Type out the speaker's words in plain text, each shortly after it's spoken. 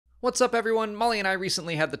What's up, everyone? Molly and I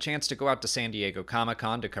recently had the chance to go out to San Diego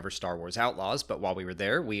Comic-Con to cover Star Wars Outlaws, but while we were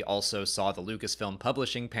there, we also saw the Lucasfilm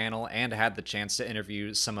Publishing panel and had the chance to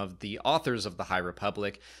interview some of the authors of the High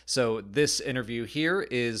Republic. So this interview here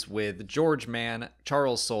is with George Mann,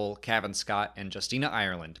 Charles Soule, Cavan Scott, and Justina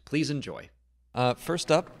Ireland. Please enjoy.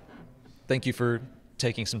 First up, thank you for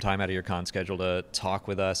taking some time out of your con schedule to talk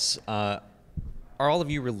with us. Are all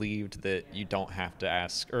of you relieved that you don't have to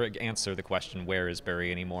ask or answer the question, where is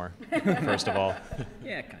Barry anymore, first of all?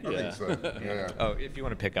 Yeah, kind of. I think so. Yeah. Oh, if you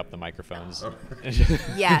want to pick up the microphones.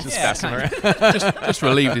 Yes. Just pass them around. just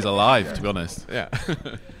relieved he's alive, to be honest. Yeah.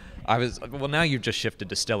 Well, now you've just shifted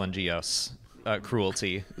to Stellangios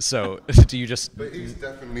cruelty. So do you just... But he's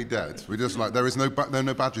definitely dead. We just there is no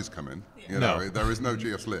no badges coming. You know, No. there is no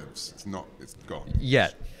Geos lives. It's gone.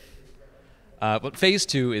 Yet. But Phase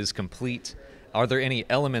 2 is complete. Are there any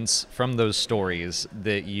elements from those stories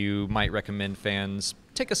that you might recommend fans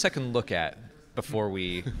take a second look at before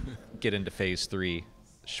we get into Phase 3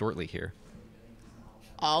 shortly here?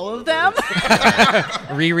 All of them?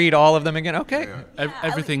 Reread all of them again? Okay. Yeah.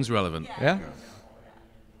 Everything's relevant. Yeah.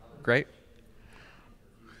 Great.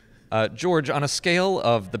 George, on a scale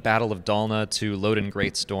of the Battle of Dalna to Loden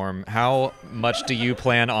Greatstorm, how much do you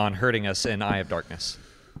plan on hurting us in Eye of Darkness?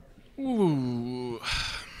 Ooh,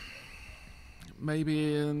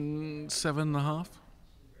 maybe in 7.5.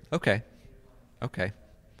 Okay.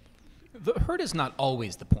 The hurt is not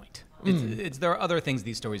always the point. There are other things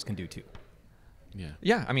these stories can do too. Yeah.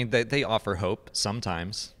 Yeah, I mean, they offer hope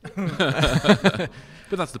sometimes. But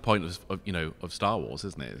that's the point of Star Wars,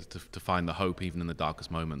 isn't it? Is to find the hope even in the darkest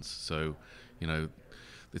moments. So,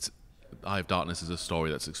 it's Eye of Darkness is a story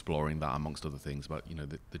that's exploring that amongst other things. But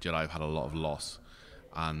the Jedi have had a lot of loss,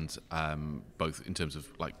 and both in terms of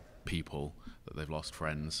like people that they've lost,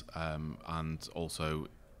 friends, and also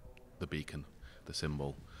the beacon, the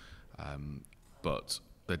symbol. But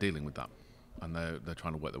they're dealing with that, and they're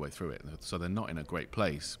trying to work their way through it. So they're not in a great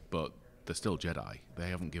place, but they're still Jedi. They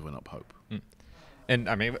haven't given up hope. And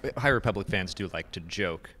I mean, High Republic fans do like to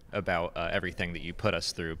joke about everything that you put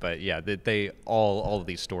us through, but yeah, they all of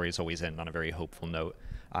these stories always end on a very hopeful note.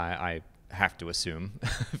 I have to assume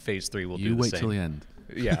Phase 3 will do the same. You wait till the end.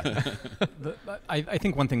 Yeah. I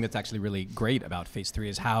think one thing that's actually really great about Phase 3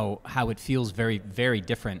 is how it feels very, very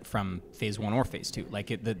different from Phase 1 or Phase 2.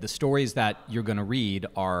 Like the stories that you're going to read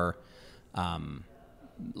are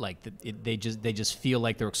they just feel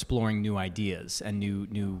like they're exploring new ideas and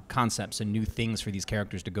new concepts and new things for these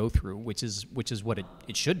characters to go through, which is what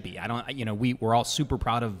it should be. We're all super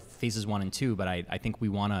proud of Phases 1 and 2, but I think we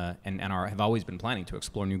want to and have always been planning to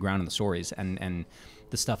explore new ground in the stories, and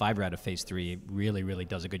the stuff I've read of Phase 3 really, really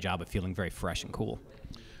does a good job of feeling very fresh and cool.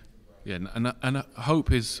 Yeah, and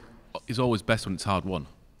hope is always best when it's hard won.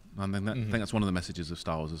 And I think that's one of the messages of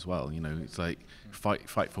Star Wars as well. It's like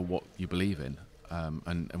fight for what you believe in,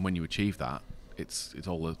 and when you achieve that, it's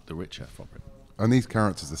all the richer for it. And these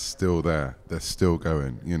characters are still there. They're still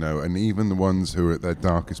going. And even the ones who are at their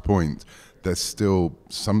darkest point, there's still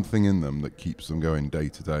something in them that keeps them going day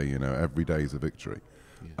to day. Every day is a victory.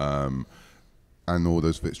 Yeah. And all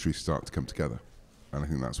those victories start to come together. And I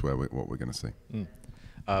think that's what we're going to see.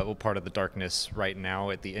 Well, part of the darkness right now,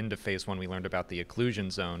 at the end of Phase 1, we learned about the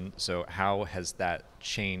occlusion zone. So how has that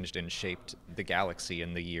changed and shaped the galaxy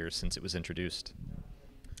in the years since it was introduced?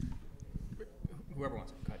 Whoever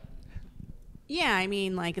wants to. Go ahead. Yeah, I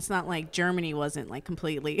mean, it's not like Germany wasn't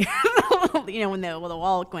completely, when the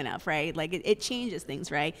wall went up, right? It changes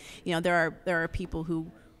things, right? There are people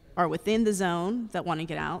who are within the zone that want to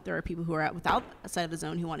get out. There are people who are outside of the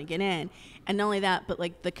zone who want to get in. And not only that, but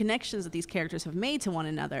the connections that these characters have made to one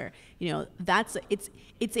another, it's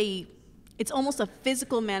almost a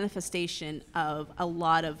physical manifestation of a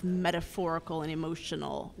lot of metaphorical and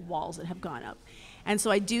emotional walls that have gone up. And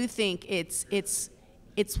so I do think it's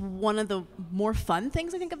one of the more fun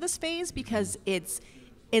things I think of this phase, because it's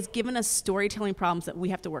given us storytelling problems that we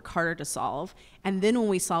have to work harder to solve. And then when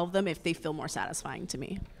we solve them, if they feel more satisfying to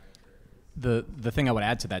me. The thing I would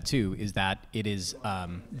add to that too is that it is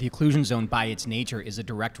the occlusion zone by its nature is a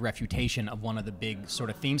direct refutation of one of the big sort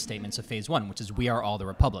of theme statements of Phase 1, which is we are all the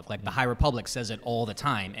Republic. Like the High Republic says it all the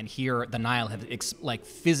time, and here the Nihil have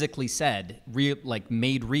physically said,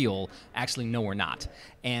 made real. Actually, no, we're not,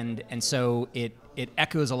 and so it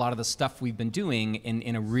echoes a lot of the stuff we've been doing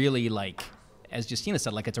in a really as Justina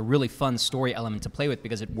said, it's a really fun story element to play with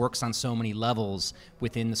because it works on so many levels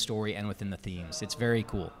within the story and within the themes. It's very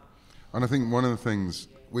cool. And I think one of the things,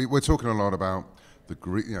 we're talking a lot about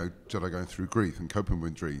Jedi going through grief and coping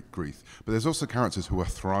with grief. But there's also characters who are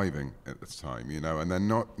thriving at this time, and they're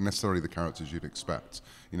not necessarily the characters you'd expect.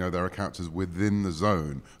 There are characters within the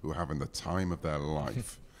zone who are having the time of their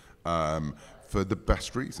life for the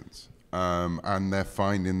best reasons, and they're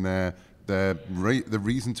finding the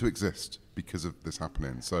reason to exist because of this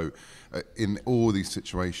happening. So, in all these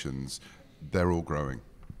situations, they're all growing.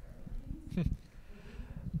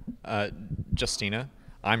 Justina,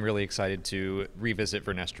 I'm really excited to revisit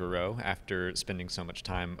Vernestra Rowe after spending so much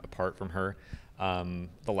time apart from her. The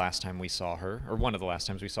last time we saw her, or one of the last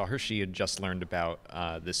times we saw her, she had just learned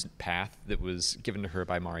about this path that was given to her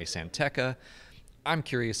by Mari Santeca. I'm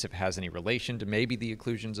curious if it has any relation to maybe the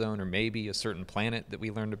Occlusion Zone or maybe a certain planet that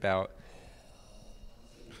we learned about.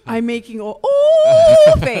 I'm making a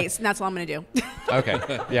face, and that's all I'm going to do. Okay,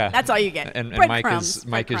 yeah. That's all you get. And Breadcrumbs,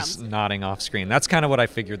 Mike is nodding off screen. That's kind of what I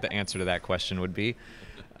figured the answer to that question would be.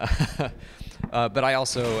 But I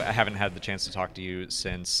also haven't had the chance to talk to you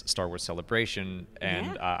since Star Wars Celebration,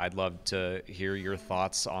 and I'd love to hear your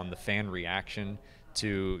thoughts on the fan reaction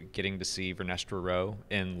to getting to see Vernestra Rowe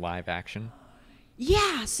in live action.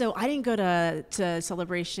 Yeah, so I didn't go to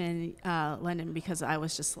Celebration London because I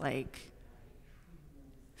was just like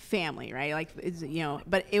family, right?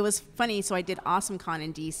 But it was funny. So I did AwesomeCon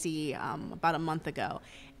in DC about a month ago,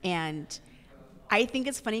 and I think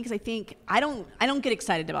it's funny because I don't get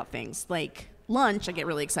excited about things like lunch. I get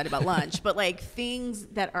really excited about lunch, but like things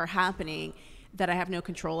that are happening that I have no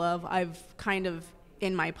control of, I've kind of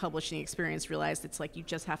in my publishing experience realized it's like you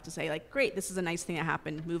just have to say like, great, this is a nice thing that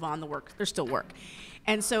happened, move on, there's still work.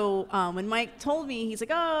 And so when Mike told me, he's like,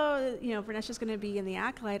 oh, Vernestra's going to be in the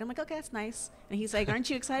Acolyte. I'm like, okay, that's nice. And he's like, aren't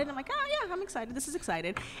you excited? I'm like, oh yeah, I'm excited. This is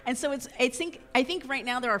excited. And so I think right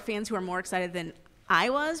now there are fans who are more excited than I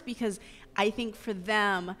was, because I think for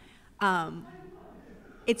them,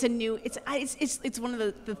 it's one of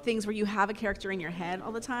the things where you have a character in your head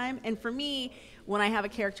all the time. And for me, when I have a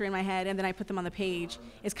character in my head and then I put them on the page,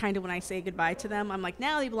 is kind of when I say goodbye to them. I'm like,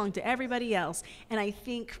 now they belong to everybody else. And I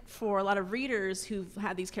think for a lot of readers who've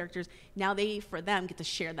had these characters, now for them get to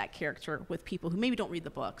share that character with people who maybe don't read the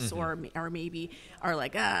books, or maybe are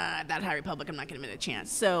like, that High Republic, I'm not going to give it a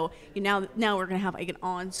chance. So now we're going to have like an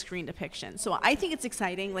on-screen depiction. So I think it's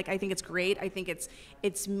exciting. Like, I think it's great. I think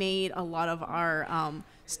it's made a lot of our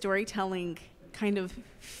storytelling kind of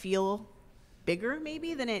feel bigger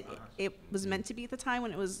maybe than it was meant to be at the time,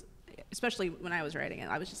 when it was, especially when I was writing it.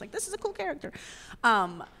 I was just like, this is a cool character.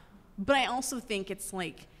 But I also think it's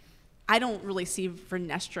like, I don't really see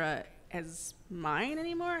Vernestra as mine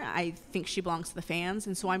anymore. I think she belongs to the fans,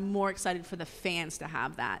 and so I'm more excited for the fans to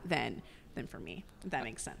have that than for me, if that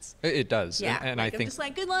makes sense. It does. Yeah, and like, I think I'm just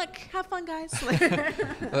like, good luck, have fun, guys.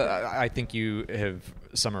 I think you have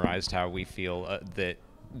summarized how we feel that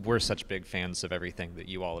we're such big fans of everything that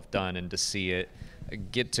you all have done, and to see it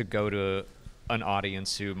get to go to an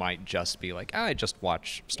audience who might just be like, I just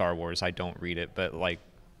watch Star Wars, I don't read it, but like,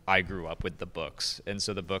 I grew up with the books, and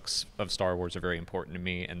so the books of Star Wars are very important to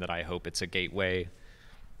me, and that I hope it's a gateway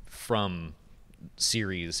from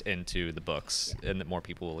series into the books, and that more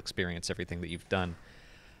people will experience everything that you've done.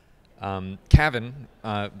 Cavan,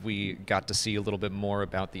 we got to see a little bit more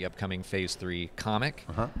about the upcoming Phase 3 comic.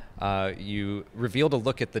 You revealed a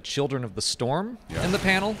look at the Children of the Storm in the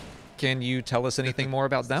panel. Can you tell us anything more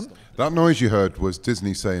about them? That noise you heard was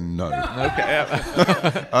Disney saying no. Okay.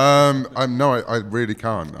 I really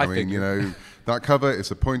can't. I mean, that cover is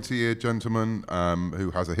a pointy-eared gentleman who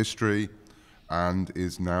has a history and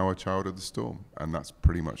is now a child of the storm. And that's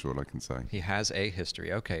pretty much all I can say. He has a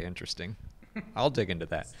history. Okay, interesting. I'll dig into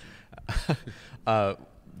that.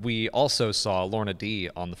 We also saw Lorna D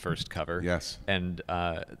on the first cover. Yes. And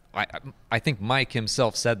I think Mike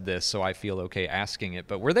himself said this, so I feel okay asking it,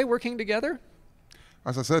 but were they working together?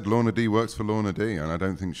 As I said, Lorna D works for Lorna D, and I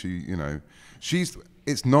don't think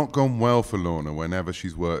it's not gone well for Lorna whenever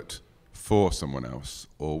she's worked for someone else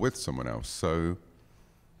or with someone else. So,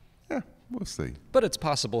 yeah, we'll see. But it's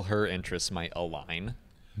possible her interests might align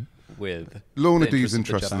with Lorna D's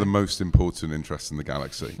interests are the most important interests in the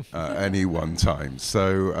galaxy at any one time.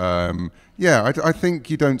 So, I think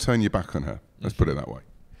you don't turn your back on her. Let's put it that way.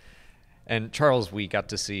 And Charles, we got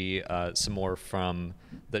to see some more from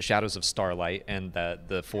the Shadows of Starlight and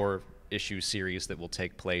the 4-issue series that will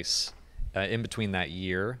take place in between that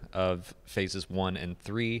year of phases 1 and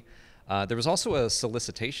 3. There was also a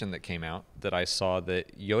solicitation that came out that I saw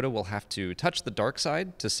that Yoda will have to touch the dark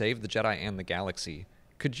side to save the Jedi and the galaxy.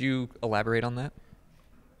 Could you elaborate on that?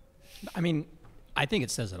 I mean, I think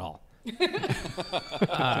it says it all.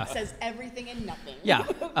 It says everything and nothing. Yeah.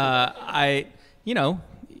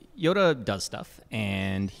 Yoda does stuff,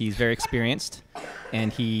 and he's very experienced,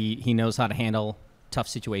 and he knows how to handle tough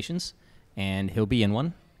situations, and he'll be in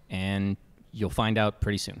one, and you'll find out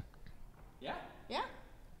pretty soon. Yeah.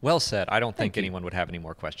 Well said. I don't think Thank you. anyone would have any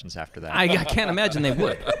more questions after that. I can't imagine they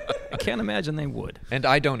would. I can't imagine they would. And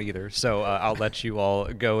I don't either. So I'll let you all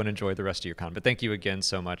go and enjoy the rest of your con. But thank you again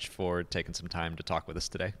so much for taking some time to talk with us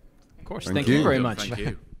today. Of course. Thank Thank you you. very much. Thank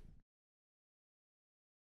you.